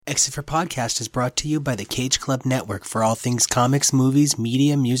Exit for Podcast is brought to you by the Cage Club Network. For all things comics, movies,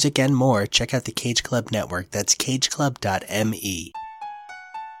 media, music, and more, check out the Cage Club Network. That's cageclub.me.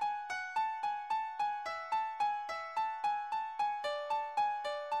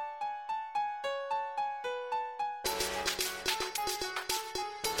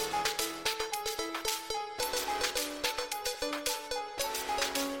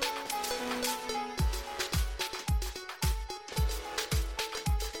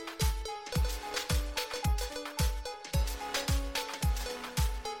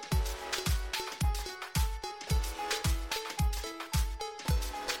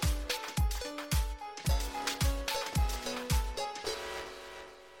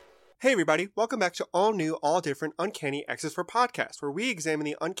 Hey everybody, welcome back to all new, all different Uncanny X's for Podcast, where we examine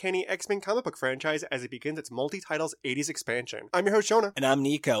the Uncanny X-Men comic book franchise as it begins its multi-titles 80s expansion. I'm your host, Jonah. And I'm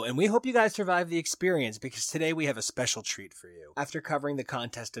Nico, and we hope you guys survive the experience because today we have a special treat for you. After covering the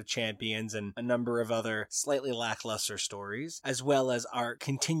Contest of Champions and a number of other slightly lackluster stories, as well as our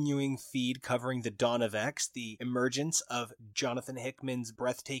continuing feed covering the Dawn of X, the emergence of Jonathan Hickman's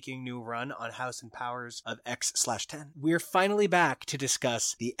breathtaking new run on House and Powers of X/10, we're finally back to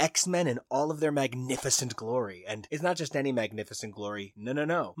discuss the X-Men in all of their magnificent glory. And it's not just any magnificent glory,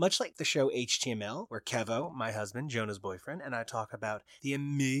 no. Much like the show HTML, where Kevo, my husband, Jonah's boyfriend, and I talk about the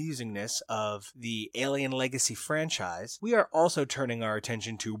amazingness of the Alien Legacy franchise, we are also turning our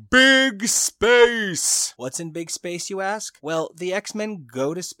attention to big space! What's in big space, you ask? Well, the X-Men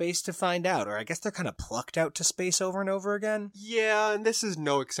go to space to find out, or I guess they're kind of plucked out to space over and over again. Yeah, and this is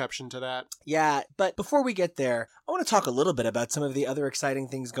no exception to that. Yeah, but before we get there, I want to talk a little bit about some of the other exciting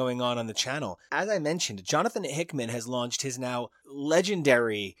things going on the channel. As I mentioned, Jonathan Hickman has launched his now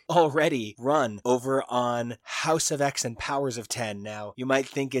legendary already run over on House of X and Powers of 10. Now, you might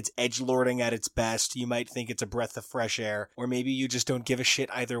think it's edgelording at its best, you might think it's a breath of fresh air, or maybe you just don't give a shit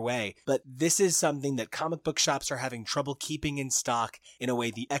either way, but this is something that comic book shops are having trouble keeping in stock in a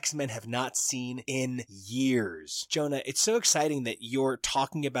way the X-Men have not seen in years. Jonah, it's so exciting that you're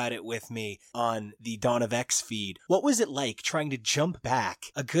talking about it with me on the Dawn of X feed. What was it like trying to jump back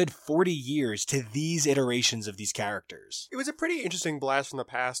a good 40 years to these iterations of these characters? It was a pretty interesting blast from the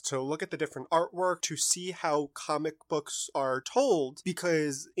past to look at the different artwork, to see how comic books are told,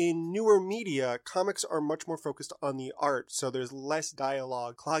 because in newer media, comics are much more focused on the art, so there's less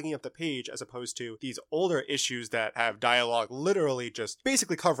dialogue clogging up the page as opposed to these older issues that have dialogue literally just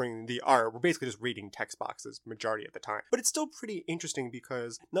basically covering the art. We're basically just reading text boxes majority of the time. But it's still pretty interesting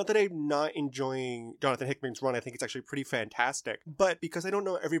because, not that I'm not enjoying Jonathan Hickman's run, I think it's actually pretty fantastic, but because I don't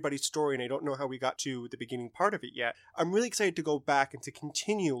know everybody's story and I don't know how we got to the beginning part of it yet, I'm really excited to go back and to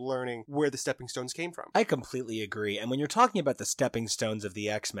continue learning where the stepping stones came from. I completely agree. And when you're talking about the stepping stones of the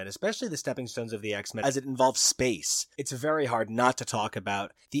X-Men, especially the stepping stones of the X-Men as it involves space, it's very hard not to talk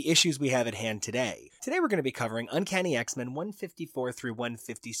about the issues we have at hand today. Today we're going to be covering Uncanny X-Men 154 through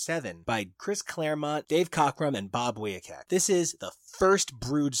 157 by Chris Claremont, Dave Cockrum, and Bob Wiacek. This is the first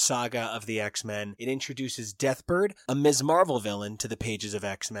Brood saga of the X-Men. It introduces Deathbird, a Ms. Marvel villain, to the pages of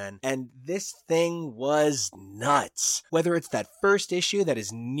X-Men, and this thing was nuts. Whether it's that first issue that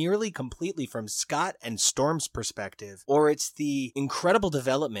is nearly completely from Scott and Storm's perspective, or it's the incredible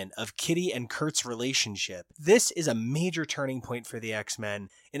development of Kitty and Kurt's relationship, this is a major turning point for the X-Men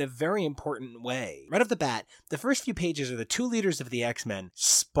in a very important way. Right off the bat, the first few pages are the two leaders of the X-Men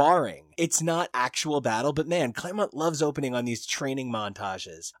sparring. It's not actual battle, but man, Claremont loves opening on these training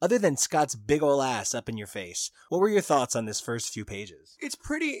montages. Other than Scott's big ol' ass up in your face, what were your thoughts on this first few pages? It's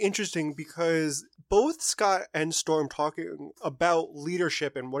pretty interesting because both Scott and Storm talking about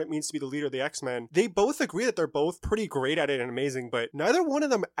leadership and what it means to be the leader of the X-Men, they both agree that they're both pretty great at it and amazing, but neither one of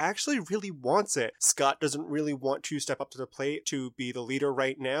them actually really wants it. Scott doesn't really want to step up to the plate to be the leader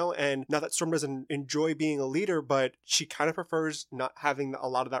right now, and not that Storm doesn't enjoy being a leader, but she kind of prefers not having a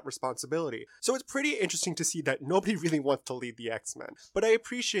lot of that responsibility. So it's pretty interesting to see that nobody really wants to lead the X-Men. But I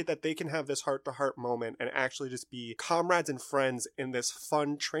appreciate that they can have this heart-to-heart moment and actually just be comrades and friends in this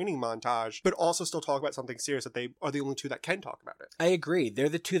fun training montage, but also still talk about something serious, that they are the only two that can talk about it. I agree. They're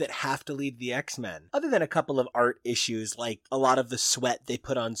the two that have to lead the X-Men. Other than a couple of art issues, like a lot of the sweat they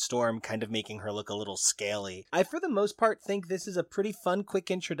put on Storm kind of making her look a little scaly, I for the most part think this is a pretty fun, quick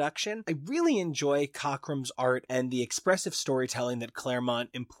introduction. I really enjoy Cockrum's art and the expressive storytelling that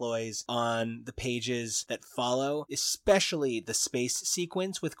Claremont employs on the pages that follow, especially the space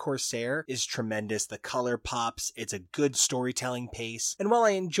sequence with Corsair is tremendous. The color pops, it's a good storytelling pace, and while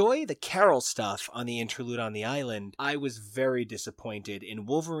I enjoy the Carol stuff on the interlude on the island, I was very disappointed in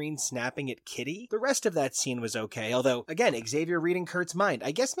Wolverine snapping at Kitty. The rest of that scene was okay, although, again, Xavier reading Kurt's mind.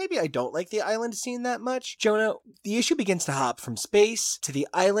 I guess maybe I don't like the island scene that much. Jonah, the issue begins to hop from space to the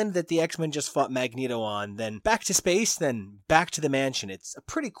island that the X-Men just fought Magneto on, then back to space, then back to the mansion. It's a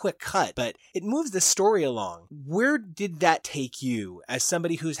pretty quick cut, but it moves the story along. Where did that take you as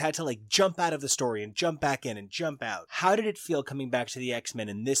somebody who's had to jump out of the story and jump back in and jump out? How did it feel coming back to the X-Men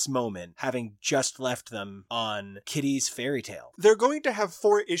in this moment, having just left them on Kitty's fairy tale? They're going to have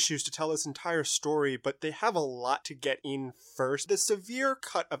 4 issues to tell this entire story, but they have a lot to get in first. The severe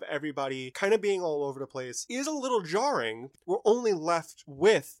cut of everybody kind of being all over the place is a little jarring. We're only left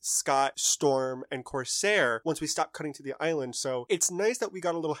with Scott, Storm, and Corsair once we stop cutting to the island, so it's nice that we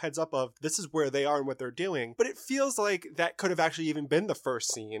got a little heads up of this is where they are and what they're doing, but it feels like that could have actually even been the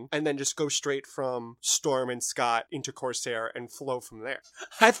first scene, and then just go straight from Storm and Scott into Corsair and flow from there.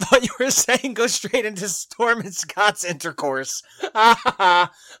 I thought you were saying go straight into Storm and Scott's intercourse.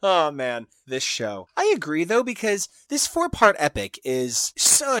 Oh man, this show. I agree though, because this 4-part epic is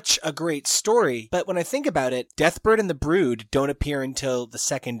such a great story, but when I think about it, Deathbird and the Brood don't appear until the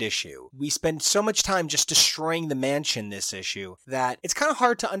 2nd issue. We spend so much time just destroying the mansion this issue that it's kind of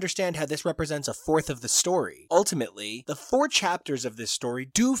hard to understand how this represents a 4th of the story. Ultimately, the 4 chapters of this story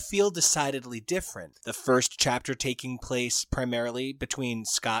do feel decidedly different. The first chapter taking place primarily between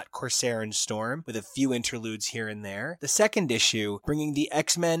Scott, Corsair, and Storm, with a few interludes here and there. The 2nd issue bringing the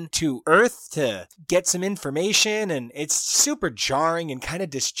X-Men to Earth to get some information, and it's super jarring and kind of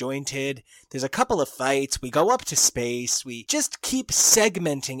disjointed. There's a couple of fights, we go up to space, we just keep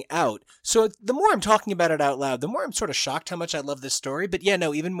segmenting out. So the more I'm talking about it out loud, the more I'm sort of shocked how much I love this story, but yeah,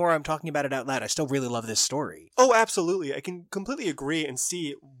 no, even more I'm talking about it out loud, I still really love this story. Oh, absolutely. I can completely agree and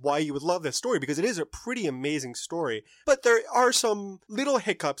see why you would love this story, because it is a pretty amazing story. But there are some little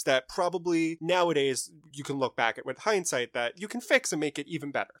hiccups that probably nowadays you can look back at with hindsight that you can fix and make it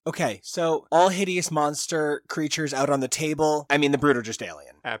even better. Okay, so all hideous monster creatures out on the table. I mean, the Brood are just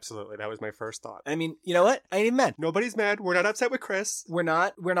alien. Absolutely. That was my first thought. I mean, you know what? I ain't even mad. Nobody's mad. We're not upset with Chris. We're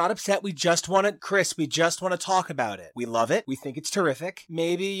not upset. We just want to, Chris, we just want to talk about it. We love it. We think it's terrific.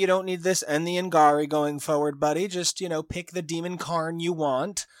 Maybe you don't need this and the Angari going forward, buddy. Just, pick the Demon Karn you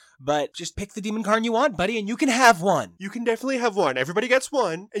want. But just pick the Demon Karn you want, buddy, and you can have one. You can definitely have one. Everybody gets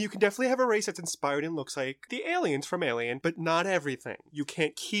one. And you can definitely have a race that's inspired and looks like the aliens from Alien, but not everything. You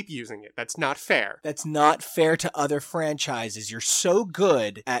can't keep using it. That's not fair. That's not fair to other franchises. You're so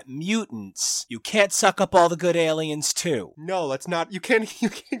good at mutants, you can't suck up all the good aliens too. No, that's not. You can't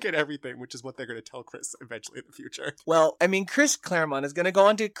get everything, which is what they're going to tell Chris eventually in the future. Well, I mean, Chris Claremont is going to go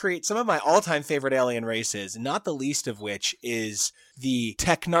on to create some of my all-time favorite alien races, not the least of which is the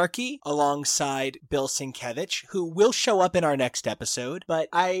Technarchy alongside Bill Sienkiewicz, who will show up in our next episode.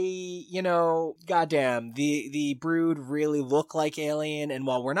 But goddamn, the Brood really look like Alien, and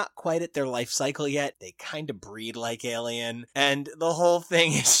while we're not quite at their life cycle yet, they kind of breed like Alien, and the whole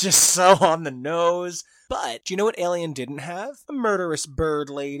thing is just so on the nose. But do you know what Alien didn't have? A murderous bird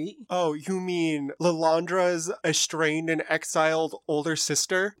lady. Oh, you mean Lilandra's estranged and exiled older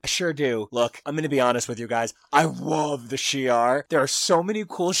sister? I sure do. Look, I'm going to be honest with you guys. I love the Shi'ar. There are so many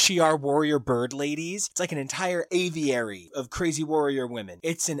cool Shi'ar warrior bird ladies. It's like an entire aviary of crazy warrior women.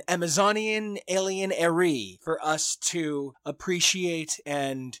 It's an Amazonian alien airy for us to appreciate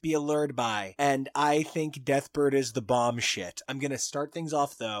and be allured by. And I think Deathbird is the bomb shit. I'm going to start things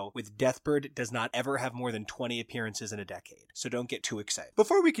off, though, with Deathbird does not ever have more than 20 appearances in a decade. So don't get too excited.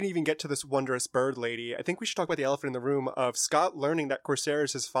 Before we can even get to this wondrous bird lady, I think we should talk about the elephant in the room of Scott learning that Corsair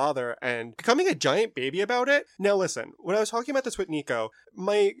is his father and becoming a giant baby about it. Now listen, when I was talking about this with Nico,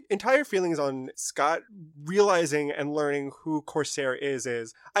 my entire feelings on Scott realizing and learning who Corsair is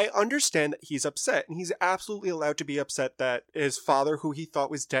I understand that he's upset, and he's absolutely allowed to be upset that his father, who he thought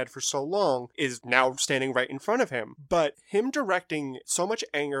was dead for so long, is now standing right in front of him. But him directing so much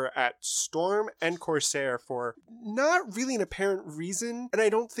anger at Storm and Corsair for not really an apparent reason, and I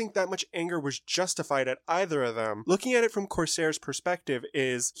don't think that much anger was justified at either of them. Looking at it from Corsair's perspective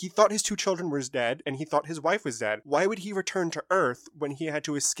is, he thought his 2 children were dead, and he thought his wife was dead. Why would he return to Earth when he had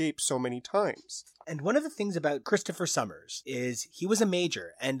to escape so many times? And one of the things about Christopher Summers is he was a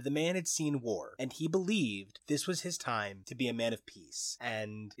major, and the man had seen war, and he believed this was his time to be a man of peace.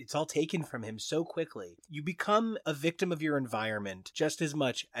 And it's all taken from him so quickly. You become a victim of your environment just as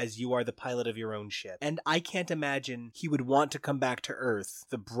much as you are the pilot of your own ship. And I can't imagine he would want to come back to Earth,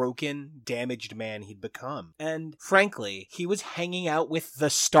 the broken, damaged man he'd become. And frankly, he was hanging out with the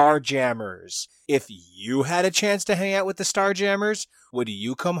Starjammers. If you had a chance to hang out with the Starjammers, would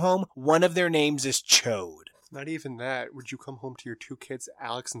you come home? One of their names is Chode. Not even that. Would you come home to your two kids,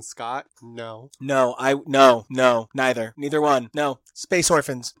 Alex and Scott? No. No, neither. Neither one. No. Space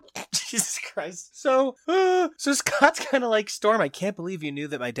orphans. Jesus Christ. So Scott's kind of like, Storm, I can't believe you knew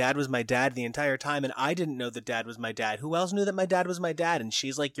that my dad was my dad the entire time, and I didn't know that dad was my dad. Who else knew that my dad was my dad? And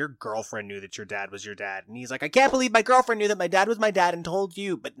she's like, your girlfriend knew that your dad was your dad. And he's like, I can't believe my girlfriend knew that my dad was my dad and told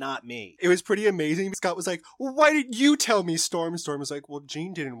you, but not me. It was pretty amazing. Scott was like, well, why didn't you tell me, Storm? Storm was like, well,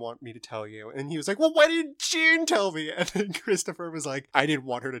 Jean didn't want me to tell you. And he was like, well, why didn't Jean tell me? And then Christopher was like, I didn't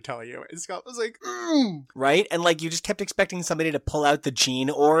want her to tell you. And Scott was like, Right? And like, you just kept expecting somebody to pull out the Jean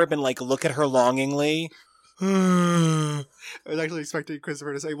orb and like look at her longingly. I was actually expecting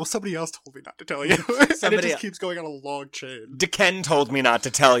Christopher to say, well, somebody else told me not to tell you. And it just keeps going on a long chain. Deken told me not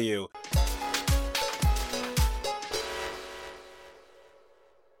to tell you.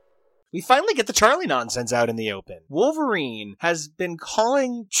 We finally get the Charlie nonsense out in the open. Wolverine has been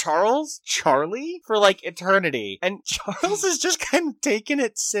calling Charles Charlie for like eternity, and Charles is just kind of taking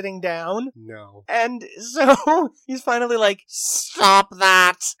it sitting down. No. And so he's finally like, stop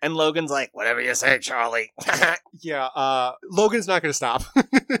that. And Logan's like, whatever you say, Charlie. Yeah, Logan's not going to stop.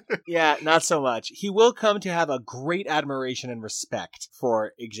 Yeah, not so much. He will come to have a great admiration and respect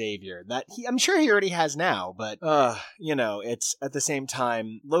for Xavier. I'm sure he already has now, but, it's at the same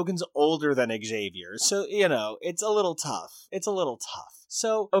time, Logan's older than Xavier, so, it's a little tough.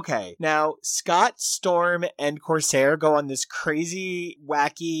 So, okay, now Scott, Storm, and Corsair go on this crazy,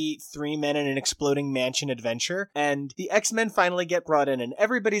 wacky 3 men in an exploding mansion adventure, and the X-Men finally get brought in, and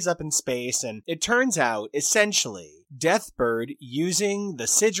everybody's up in space, and it turns out, essentially, Deathbird, using the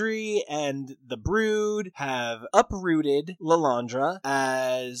Sidri and the Brood, have uprooted Lilandra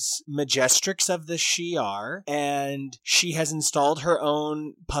as Majestrix of the Shi'ar, and she has installed her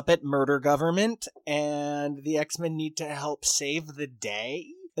own puppet murder government, and the X-Men need to help save the day.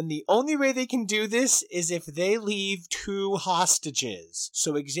 And the only way they can do this is if they leave 2 hostages.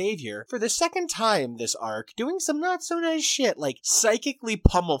 So Xavier, for the second time this arc, doing some not so nice shit, like psychically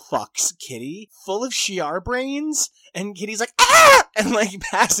pummel fucks Kitty, full of Shi'ar brains, and Kitty's like, ah! And like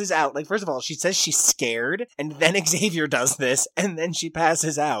passes out. Like, first of all, she says she's scared, and then Xavier does this, and then she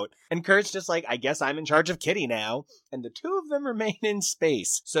passes out. And Kurt's just like, I guess I'm in charge of Kitty now. And the 2 of them remain in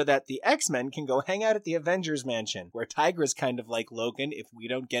space so that the X-Men can go hang out at the Avengers Mansion, where Tigra's kind of like, Logan, if we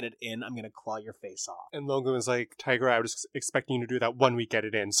don't get it in, I'm gonna claw your face off. And Logan was like, Tigra, I was expecting you to do that when we get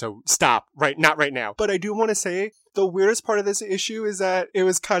it in, so stop. Not right now. But I do want to say, the weirdest part of this issue is that it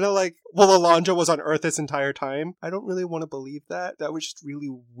was kind of like, well, Lilandra was on Earth this entire time. I don't really want to believe that. That was just really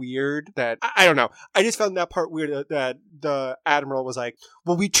weird. I don't know. I just found that part weird that the Admiral was like,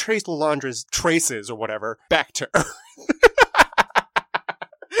 well, we traced Lilandra's traces or whatever back to Earth.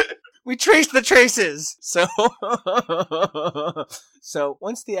 We traced the traces! So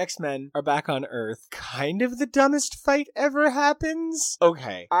once the X-Men are back on Earth, kind of the dumbest fight ever happens.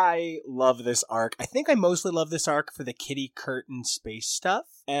 Okay, I love this arc. I think I mostly love this arc for the Kitty, Kurt, and space stuff.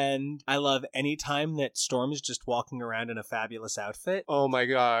 And I love any time that Storm is just walking around in a fabulous outfit. Oh my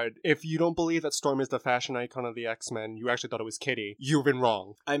god. If you don't believe that Storm is the fashion icon of the X-Men, you actually thought it was Kitty. You've been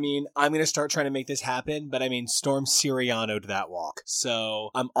wrong. I mean, I'm going to start trying to make this happen, but I mean, Storm Siriano'd that walk. So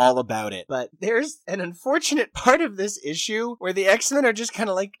I'm all about it. But there's an unfortunate part of this issue where the X-Men are just kind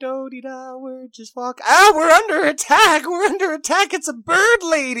of like, do-de-da, we're just walking. Ah, we're under attack! We're under attack! It's a bird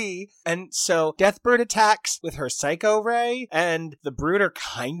lady! And so Deathbird attacks with her Psycho Ray, and the Brood are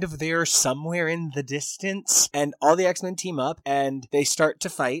kind of there somewhere in the distance, and all the X-Men team up, and they start to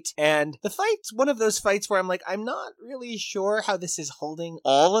fight, and the fight's one of those fights where I'm like, I'm not really sure how this is holding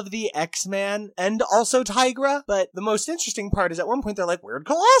all of the X-Men, and also Tigra, but the most interesting part is at one point they're like, where'd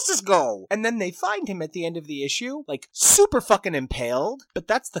Colossus go? And then they find him at the end of the issue, like, super fucking impaled, but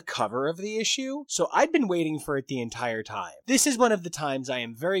that's the cover of the issue, so I'd been waiting for it the entire time. This is one of the times I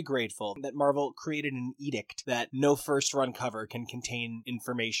am very grateful that Marvel created an edict that no first run cover can contain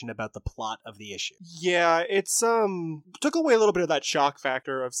information about the plot of the issue. Yeah, it's took away a little bit of that shock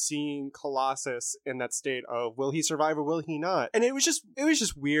factor of seeing Colossus in that state of will he survive or will he not? And it was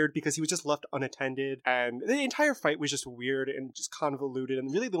just weird because he was just left unattended, and the entire fight was just weird and just convoluted,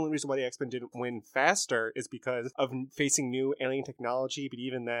 and really the only reason why the X-Men didn't win faster is because of facing new alien technology, but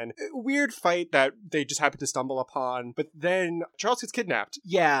even then, weird fight that they just happened to stumble upon, but then Charles gets kidnapped.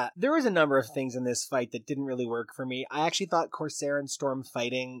 Yeah, there was a number of things in this fight that didn't really work for me. I actually thought Corsair and Storm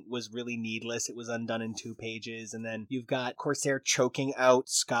fighting was really needless. It was undone in 2 pages, and then you've got Corsair choking out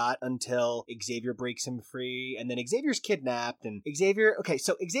Scott until Xavier breaks him free, and then Xavier's kidnapped, and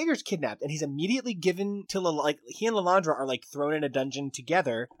Xavier's kidnapped, and he's immediately given to, he and Lilandra are, thrown in a dungeon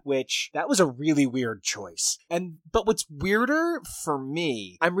together, which, that was a really weird choice. But what's weirder for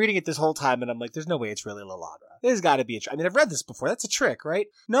me, I'm reading it this whole time and I'm like, there's no way it's really Lilandra. There's got to be a trick. I mean, I've read this before. That's a trick, right?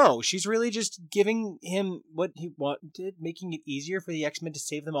 No, she's really just giving him what he wanted, making it easier for the X-Men to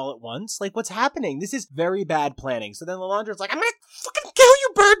save them all at once. Like, what's happening? This is very bad planning. So then Lilandra's like, I'm gonna fucking kill you,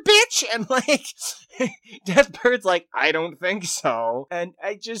 bird bitch! And like, Deathbird's like, I don't think so. And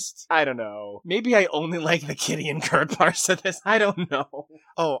I don't know. Maybe I only like the Kitty and Kurt parts of this. I don't know.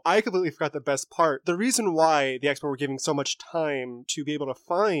 Oh, I completely forgot the best part. The reason why the X-Men were giving so much time to be able to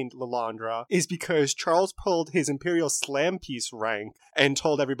find Lilandra is because Charles pulled his Imperial Slam Piece rank and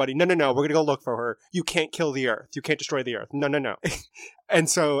told everybody, no, we're gonna go look for her. You can't kill the Earth. You can't destroy the Earth. No. And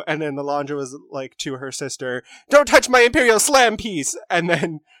then Lilandra was like to her sister, don't touch my Imperial Slam Piece! And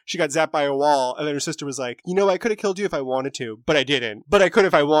then she got zapped by a wall, and then her sister was like, I could have killed you if I wanted to, but I didn't. But I could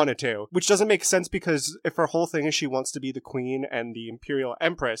if I wanted to. Which doesn't make sense, because if her whole thing is she wants to be the queen and the Imperial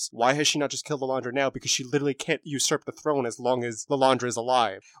Empress, why has she not just killed Lilandra now? Because she literally can't usurp the throne as long as Lilandra is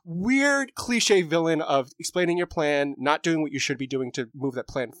alive. Weird cliche villain of explaining your plan, not doing what you should be doing to move that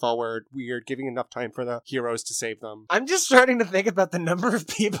plan forward. Weird, giving enough time for the heroes to save them. I'm just starting to think about the number of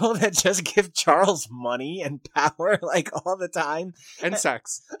people that just give Charles money and power, like, all the time. And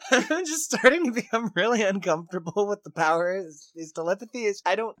sex. I'm just starting to become really uncomfortable with the power. His telepathy is,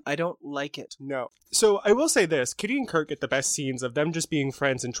 I don't like it. No. So I will say this, Kitty and Kurt get the best scenes of them just being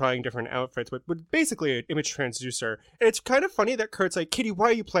friends and trying different outfits with basically an image transducer. And it's kind of funny that Kurt's like, Kitty, why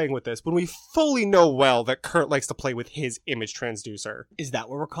are you playing with this? When we fully know well that Kurt likes to play with his image transducer. Is that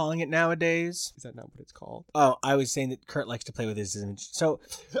what we're calling it nowadays? Is that not what it's called? Oh, I was saying that Kurt likes to play with his image. So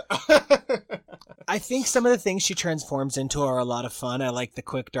I think some of the things she transforms into are a lot of fun. I like the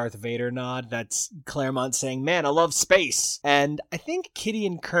quick Darth Vader nod. That's Claremont saying, man, I love space. And I think Kitty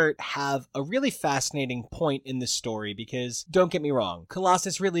and Kurt have a really fascinating point in this story because, don't get me wrong,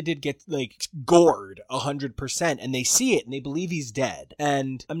 Colossus really did get, like, gored 100%, and they see it and they believe he's dead.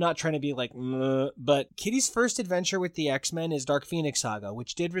 And I'm not trying to be like, but Kitty's first adventure with the X-Men is Dark Phoenix Saga,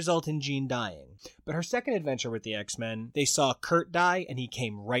 which did result in Jean dying. But her second adventure with the X-Men, they saw Kurt die and he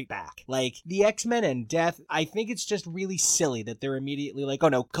came right back. Like, the X-Men and death, I think it's just really silly that they're immediately like, oh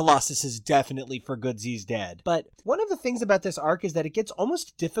no, Colossus is definitely for goods, he's dead. But one of the things about this arc is that it gets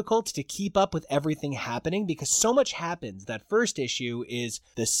almost difficult to keep up with everything happening because so much happens. That first issue is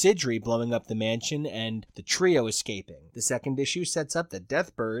the Sidri blowing up the mansion and the trio escaping. The second issue sets up that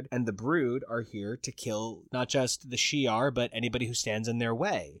Deathbird and the Brood are here to kill not just the Shi'ar, but anybody who stands in their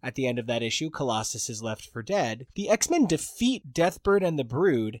way. At the end of that issue, Colossus is left for dead. The X-Men defeat Deathbird and the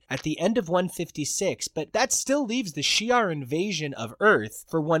Brood at the end of 156, but that still leaves the Shi'ar invasion of Earth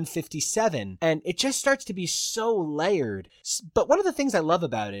for 157, and it just starts to be so layered. But one of the things I love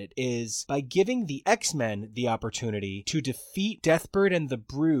about it is by giving the X-Men the opportunity to defeat Deathbird and the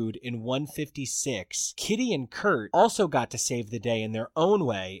Brood in 156, Kitty and Kurt also got to save the day in their own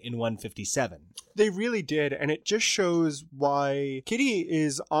way in 157. They really did, and it just shows why Kitty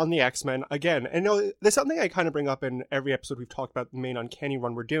is on the X-Men again. And no, there's something I kind of bring up in every episode we've talked about the main Uncanny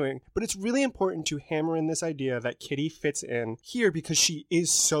run we're doing, but it's really important to hammer in this idea that Kitty fits in here because she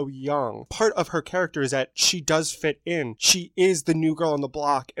is so young. Part of her character is that she does fit in. She is the new girl on the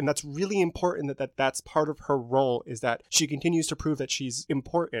block, and that's really important that's part of her role, is that she continues to prove that she's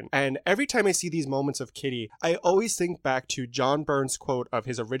important. And every time I see these moments of Kitty, I always think back to John Byrne's quote of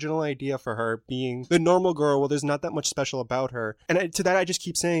his original idea for her being the normal girl. Well, there's not that much special about her. And to that, I just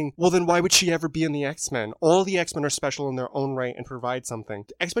keep saying, well, then why would she ever be in the X-Men? All the X-Men are special in their own right and provide something.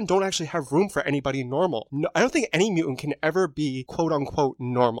 The X-Men don't actually have room for anybody normal. No, I don't think any mutant can ever be quote-unquote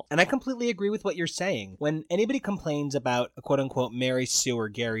normal. And I completely agree with what you're saying. When anybody complains about a quote-unquote Mary Sue or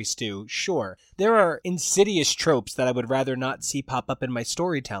Gary Stu, sure, there are insidious tropes that I would rather not see pop up in my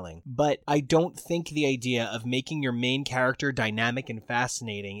storytelling. But I don't think the idea of making your main character dynamic and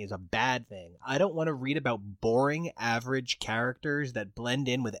fascinating is a bad thing. I don't want to read about boring, average characters that blend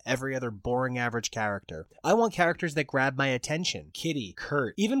in with every other boring, average character. I want characters that grab my attention. Kitty,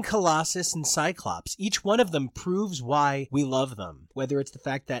 Kurt, even Colossus and Cyclops. Each one of them proves why we love them. Whether it's the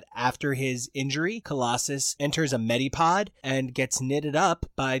fact that after his injury, Colossus enters a Medipod and gets knitted up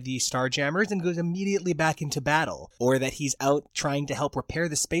by the Starjammers and goes immediately back into battle, or that he's out trying to help repair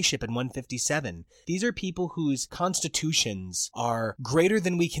the spaceship in 157. These are people whose constitutions are greater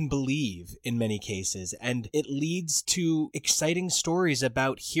than we can believe in many cases, and it leads to exciting stories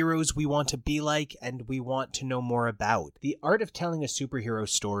about heroes we want to be like and we want to know more about. The art part of telling a superhero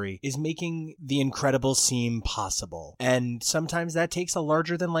story is making the incredible seem possible. And sometimes that takes a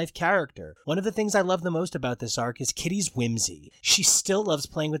larger-than-life character. One of the things I love the most about this arc is Kitty's whimsy. She still loves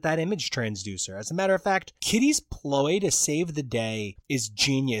playing with that image transducer. As a matter of fact, Kitty's ploy to save the day is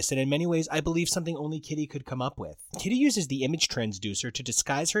genius, and in many ways, I believe something only Kitty could come up with. Kitty uses the image transducer to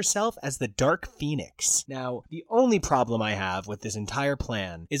disguise herself as the Dark Phoenix. Now, the only problem I have with this entire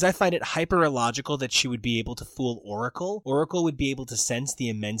plan is I find it hyper-illogical that she would be able to fool Oracle. Oracle would be able to sense the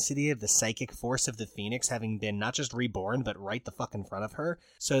immensity of the psychic force of the Phoenix having been not just reborn, but right the fuck in front of her,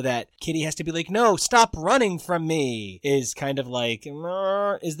 so that Kitty has to be like, no, stop running from me, is kind of like,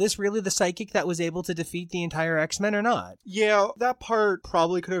 is this really the psychic that was able to defeat the entire X-Men or not? Yeah, that part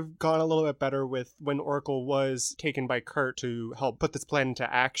probably could have gone a little bit better with when Oracle was taken by Kurt to help put this plan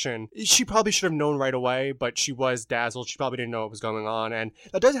into action. She probably should have known right away, but she was dazzled. She probably didn't know what was going on. And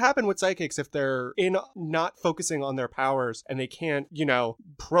that does happen with psychics if they're not focusing on their powers and they can't,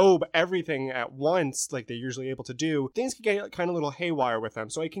 probe everything at once like they're usually able to do. Things can get kind of a little haywire with them.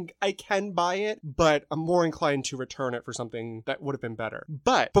 So I can buy it, but I'm more inclined to return it for something that would have been better.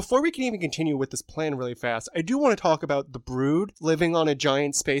 But before we can even continue with this plan really fast, I do want to talk about the Brood living on a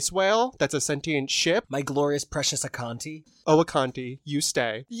giant space whale that's a sentient ship. My glorious precious Akanti. Oh, Akanti, you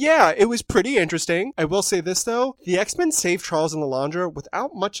stay. Yeah, it was pretty interesting. I will say this, though. The X-Men save Charles and Lilandra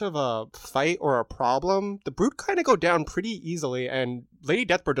without much of a fight or a problem. The Brood kind of go down pretty easily, and Lady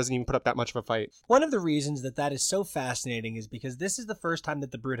Deathbird doesn't even put up that much of a fight. One of the reasons that is so fascinating is because this is the first time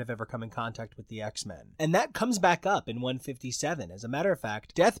that the Brood have ever come in contact with the X-Men. And that comes back up in 157. As a matter of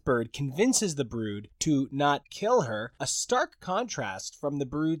fact, Deathbird convinces the Brood to not kill her, a stark contrast from the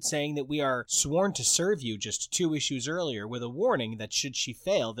Brood saying that we are sworn to serve you just 2 issues earlier, with a warning that should she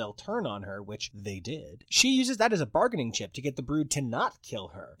fail, they'll turn on her, which they did. She uses that as a bargaining chip to get the Brood to not kill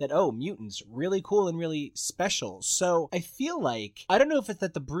her. That, oh, mutants, really cool and really special. So I feel like, I don't know if it's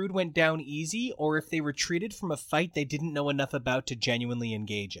that the Brood went down easy or if they retreated from a fight they didn't know enough about to genuinely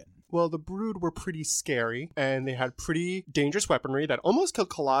engage in. Well, the Brood were pretty scary, and they had pretty dangerous weaponry that almost killed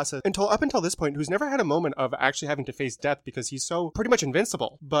Colossus up until this point, who's never had a moment of actually having to face death because he's so pretty much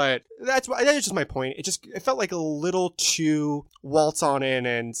invincible. But that is just my point. It felt like a little too waltz on in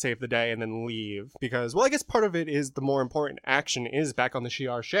and save the day and then leave. Because, well, I guess part of it is the more important action is back on the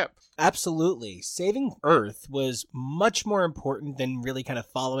Shi'ar ship. Absolutely. Saving Earth was much more important than really kind of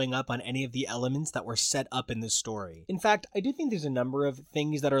following up on any of the elements that were set up in this story. In fact, I do think there's a number of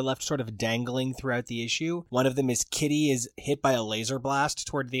things that are left sort of dangling throughout the issue. One of them is Kitty is hit by a laser blast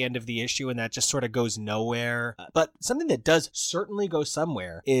toward the end of the issue, and that just sort of goes nowhere. But something that does certainly go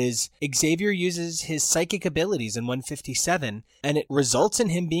somewhere is Xavier uses his psychic abilities in 157, and it results in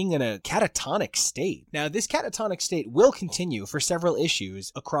him being in a catatonic state. Now, this catatonic state will continue for several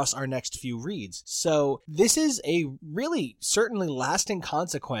issues across our next few reads. So this is a really certainly lasting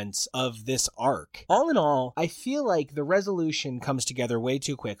consequence of this arc. All in all, I feel like the resolution comes together way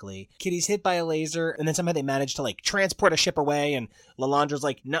too quickly. Kitty's hit by a laser, and then somehow they manage to transport a ship away, and Lilandra's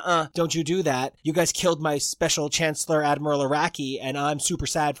like, nuh-uh, don't you do that. You guys killed my special Chancellor Admiral Iraqi, and I'm super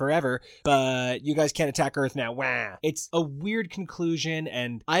sad forever, but you guys can't attack Earth now. Wah. It's a weird conclusion,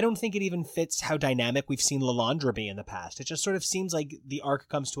 and I don't think it even fits how dynamic we've seen Lilandra be in the past. It just sort of seems like the arc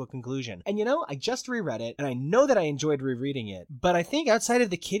comes to a conclusion. And I just reread it, and I know that I enjoyed rereading it, but I think outside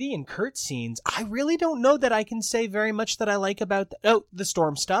of the Kitty and Kurt scenes, I really don't know that I can say very much that I like about the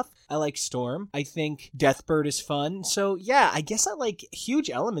Storm stuff. I like Storm. I think Deathbird is fun. So yeah, I guess I like huge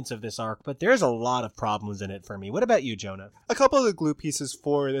elements of this arc, but there's a lot of problems in it for me. What about you, Jonah? A couple of the glue pieces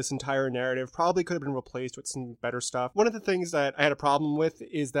for this entire narrative probably could have been replaced with some better stuff. One of the things that I had a problem with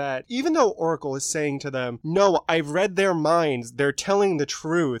is that even though Oracle is saying to them, no, I've read their minds, they're telling the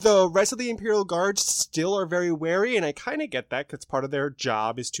truth, the rest of the Imperial Guards still are very wary, and I kind of get that because part of their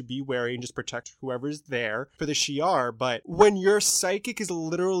job is to be wary and just protect whoever's there for the Shi'ar. But when your psychic is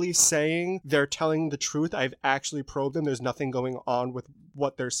literally saying they're telling the truth, I've actually probed them, there's nothing going on with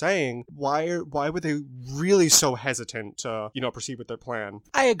what they're saying, why were they really so hesitant to, proceed with their plan?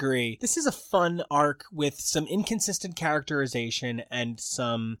 I agree. This is a fun arc with some inconsistent characterization and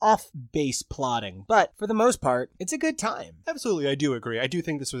some off-base plotting, but for the most part, it's a good time. Absolutely, I do agree. I do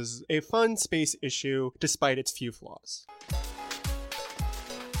think this was a fun space issue despite its few flaws.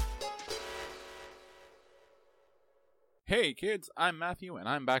 Hey kids, I'm Matthew, and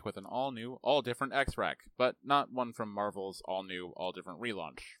I'm back with an all-new, all-different X-Rec, but not one from Marvel's all-new, all-different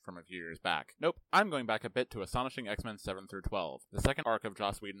relaunch from a few years back. Nope, I'm going back a bit to Astonishing X-Men 7 through 12, the second arc of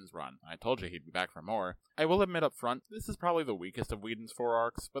Joss Whedon's run. I told you he'd be back for more. I will admit up front, this is probably the weakest of Whedon's 4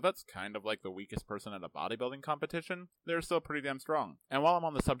 arcs, but that's kind of like the weakest person at a bodybuilding competition. They're still pretty damn strong. And while I'm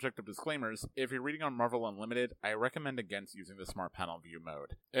on the subject of disclaimers, if you're reading on Marvel Unlimited, I recommend against using the Smart Panel View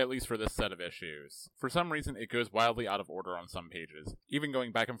mode, at least for this set of issues. For some reason, it goes wildly out of order on some pages, even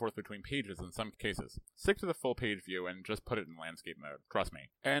going back and forth between pages in some cases. Stick to the full page view and just put it in landscape mode, trust me.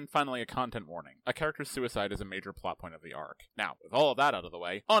 And finally, a content warning. A character's suicide is a major plot point of the arc. Now, with all of that out of the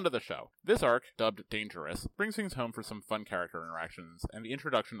way, on to the show. This arc, dubbed Dangerous, brings things home for some fun character interactions and the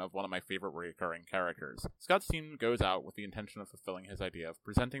introduction of one of my favorite recurring characters. Scott's team goes out with the intention of fulfilling his idea of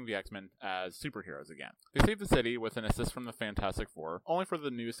presenting the X-Men as superheroes again. They save the city with an assist from the Fantastic Four, only for the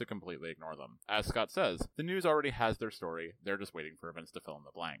news to completely ignore them. As Scott says, the news already has their story, they're just waiting for events to fill in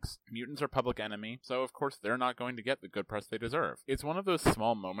the blanks. Mutants are public enemy, so of course they're not going to get the good press they deserve. It's one of those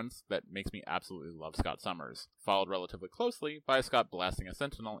small moments that makes me absolutely love Scott Summers, followed relatively closely by Scott blasting a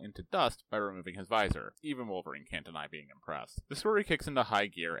Sentinel into dust by removing his visor. Even Wolverine can't deny being impressed. The story kicks into high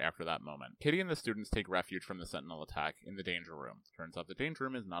gear after that moment. Kitty and the students take refuge from the Sentinel attack in the Danger Room. Turns out the Danger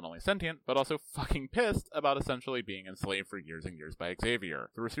Room is not only sentient, but also fucking pissed about essentially being enslaved for years and years by Xavier.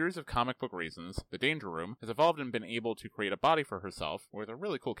 Through a series of comic book reasons, the Danger Room has evolved and been able to create a body for herself with a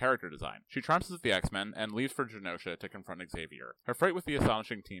really cool character design. She trounces the X-Men and leaves for Genosha to confront Xavier. Her fight with the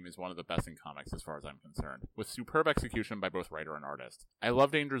Astonishing team is one of the best in comics as far as I'm concerned, with superb execution by both writer and artist. I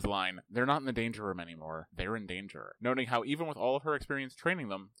love Danger's line, "They're not in the Danger Room anymore, they're in danger," noting how even with all of her experience training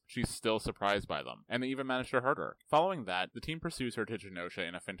them, she's still surprised by them, and they even managed to hurt her. Following that, the team pursues her to Genosha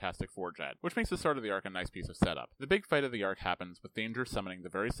in a Fantastic Four jet, which makes the start of the arc a nice piece of setup. The big fight of the arc happens with Danger summoning the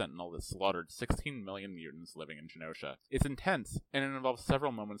very Sentinel that slaughtered 16 million mutants living in Genosha. It's intense, and it involves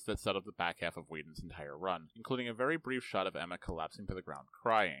several moments that set up the back half of Whedon's entire run, including a very brief shot of Emma collapsing to the ground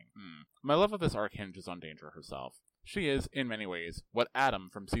crying. My love of this arc hinges on Danger herself. She is, in many ways, what Adam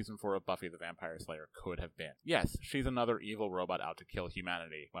from Season 4 of Buffy the Vampire Slayer could have been. Yes, she's another evil robot out to kill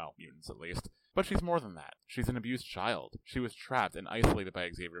humanity, well, mutants at least. But she's more than that. She's an abused child. She was trapped and isolated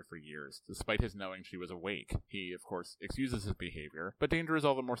by Xavier for years, despite his knowing she was awake. He, of course, excuses his behavior, but Danger is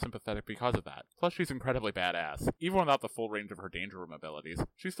all the more sympathetic because of that. Plus, she's incredibly badass. Even without the full range of her Danger Room abilities,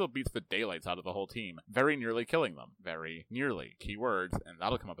 she still beats the daylights out of the whole team, very nearly killing them. Very nearly. Key words, and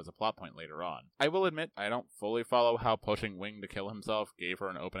that'll come up as a plot point later on. I will admit, I don't fully follow how pushing Wing to kill himself gave her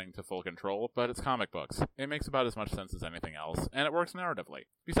an opening to full control, but it's comic books. It makes about as much sense as anything else, and it works narratively.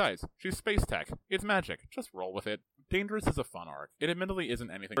 Besides, she's space tech. It's magic. Just roll with it. Dangerous is a fun arc. It admittedly isn't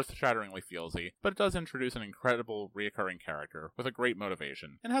anything earth-shatteringly feelsy, but it does introduce an incredible reoccurring character with a great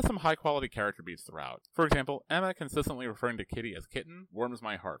motivation, and has some high-quality character beats throughout. For example, Emma consistently referring to Kitty as Kitten warms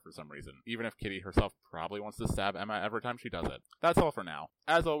my heart for some reason, even if Kitty herself probably wants to stab Emma every time she does it. That's all for now.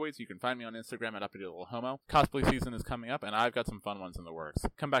 As always, you can find me on Instagram at UppityLittleHomo. Cosplay season is coming up, and I've got some fun ones in the works.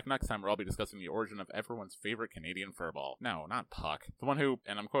 Come back next time where I'll be discussing the origin of everyone's favorite Canadian furball. No, not Puck. The one who,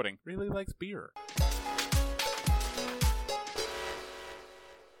 and I'm quoting, really likes beer.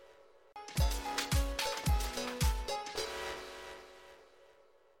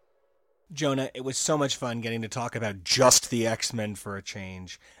 Jonah, it was so much fun getting to talk about just the X-Men for a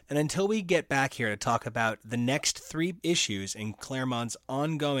change. And until we get back here to talk about the next 3 issues in Claremont's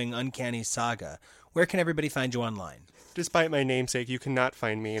ongoing Uncanny Saga, where can everybody find you online? Despite my namesake, you cannot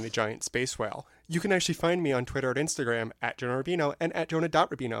find me in a giant space whale. You can actually find me on Twitter and Instagram at Jonah Rubino and at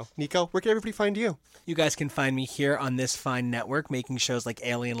Jonah.Rubino. Nico, where can everybody find you? You guys can find me here on this fine network making shows like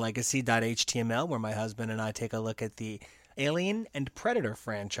AlienLegacy.html, where my husband and I take a look at the Alien and Predator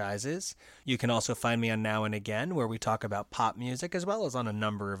franchises. You can also find me on Now and Again, where we talk about pop music, as well as on a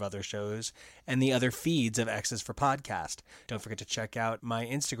number of other shows, and the other feeds of X's for Podcast. Don't forget to check out my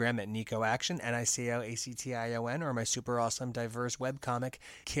Instagram at NicoAction, NicoAction, or my super awesome, diverse webcomic,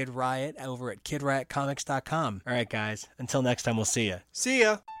 Kid Riot, over at KidRiotComics.com. All right, guys, until next time, we'll see ya. See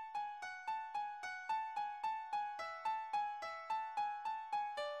ya!